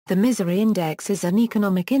The misery index is an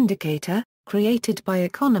economic indicator, created by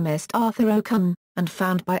economist Arthur Okun, and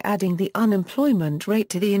found by adding the unemployment rate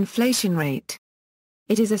to the inflation rate.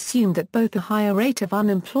 It is assumed that both a higher rate of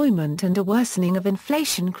unemployment and a worsening of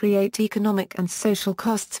inflation create economic and social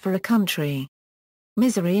costs for a country.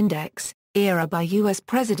 Misery Index, era by U.S.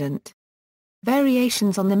 President.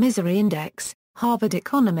 Variations on the misery index. Harvard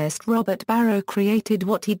economist Robert Barro created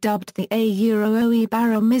what he dubbed the A-Euro-OE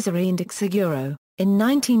Barro Misery Index (Euro) in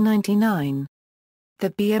 1999. The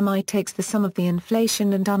BMI takes the sum of the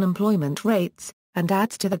inflation and unemployment rates, and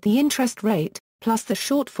adds to that the interest rate, plus the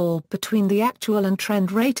shortfall between the actual and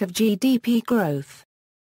trend rate of GDP growth.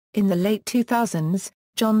 In the late 2000s,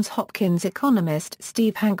 Johns Hopkins economist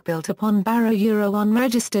Steve Hanke built upon Barro Euro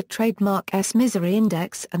unregistered trademark S misery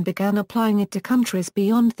index and began applying it to countries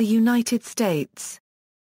beyond the United States.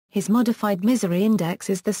 His modified misery index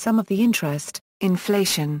is the sum of the interest,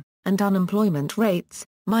 inflation, and unemployment rates,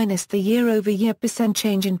 minus the year-over-year %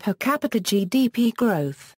 change in per capita GDP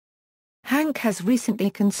growth. Hanke has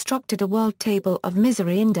recently constructed a world table of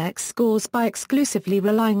misery index scores by exclusively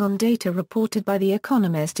relying on data reported by the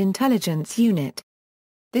Economist Intelligence Unit.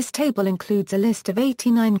 This table includes a list of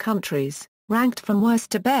 89 countries, ranked from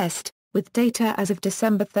worst to best, with data as of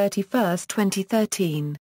December 31,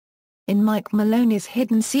 2013. In Mike Maloney's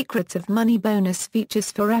Hidden Secrets of Money bonus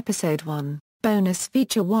features for Episode 1, Bonus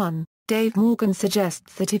Feature 1, Dave Morgan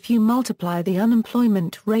suggests that if you multiply the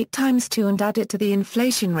unemployment rate times 2 and add it to the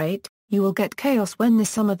inflation rate, you will get chaos when the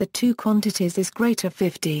sum of the two quantities is greater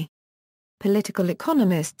 50. Political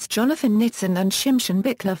economists Jonathan Nitzan and Shimshon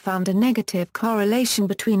Bickler found a negative correlation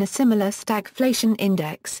between a similar stagflation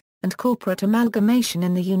index and corporate amalgamation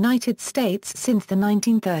in the United States since the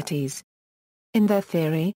 1930s. In their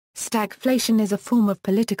theory, stagflation is a form of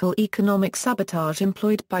political economic sabotage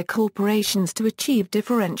employed by corporations to achieve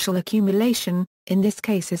differential accumulation, in this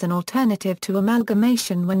case as an alternative to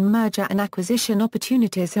amalgamation when merger and acquisition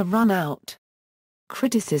opportunities have run out.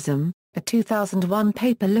 Criticism. A 2001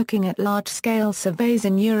 paper looking at large-scale surveys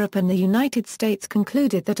in Europe and the United States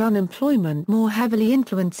concluded that unemployment more heavily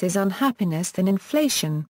influences unhappiness than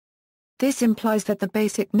inflation. This implies that the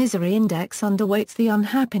basic misery index underweights the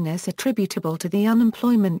unhappiness attributable to the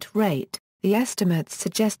unemployment rate. The estimates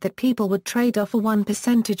suggest that people would trade off a 1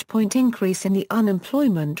 percentage point increase in the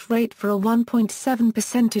unemployment rate for a 1.7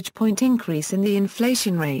 percentage point increase in the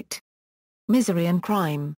inflation rate. Misery and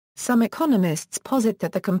crime. Some economists posit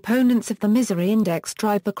that the components of the misery index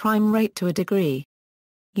drive the crime rate to a degree.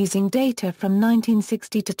 Using data from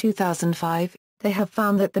 1960 to 2005, they have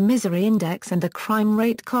found that the misery index and the crime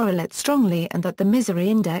rate correlate strongly and that the misery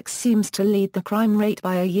index seems to lead the crime rate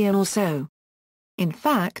by a year or so. In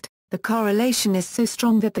fact, the correlation is so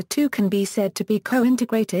strong that the two can be said to be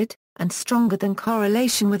co-integrated, and stronger than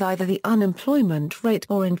correlation with either the unemployment rate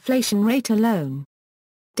or inflation rate alone.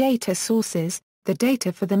 Data sources. The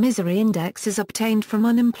data for the misery index is obtained from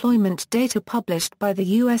unemployment data published by the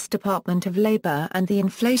U.S. Department of Labor and the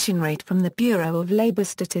inflation rate from the Bureau of Labor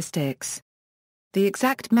Statistics. The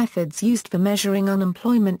exact methods used for measuring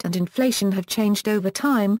unemployment and inflation have changed over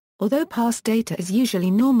time, although past data is usually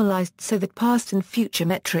normalized so that past and future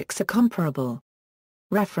metrics are comparable.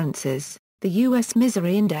 References: The U.S.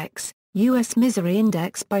 Misery Index, U.S. Misery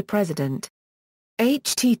Index by President.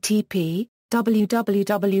 http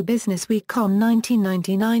www.businessweek.com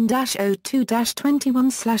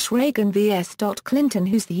 1999-02-21/Reagan vs. Clinton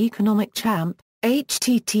Who's the Economic Champ,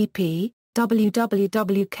 http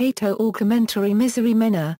www.cato.org Commentary Misery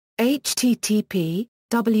Minor, http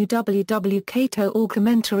www.cato.org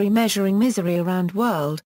Commentary Measuring Misery Around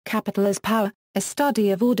World, Capital as Power, A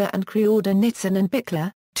Study of Order and Creorder Nitzan and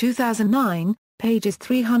Bickler, 2009, pages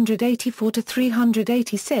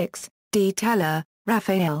 384-386, D. Teller,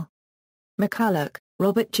 Raphael. McCulloch,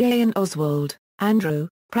 Robert J. and Oswald, Andrew,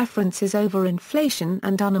 Preferences over Inflation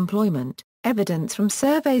and Unemployment, Evidence from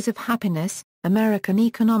Surveys of Happiness, American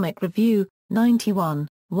Economic Review, 91,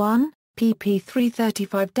 1, pp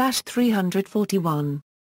 335-341.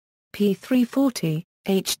 p. 340,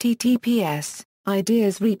 https,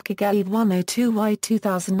 Ideas Reepkagave 102y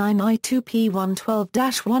 2009 I2 p.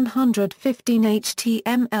 112-115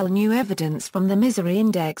 HTML New evidence from the misery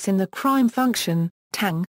index in the crime function,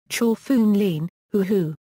 Tang, Chor Foon Lin,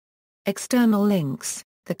 Who. External links,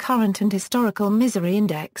 The Current and Historical Misery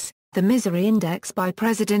Index, The Misery Index by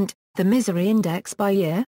President, The Misery Index by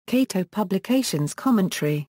Year, Cato Publications Commentary.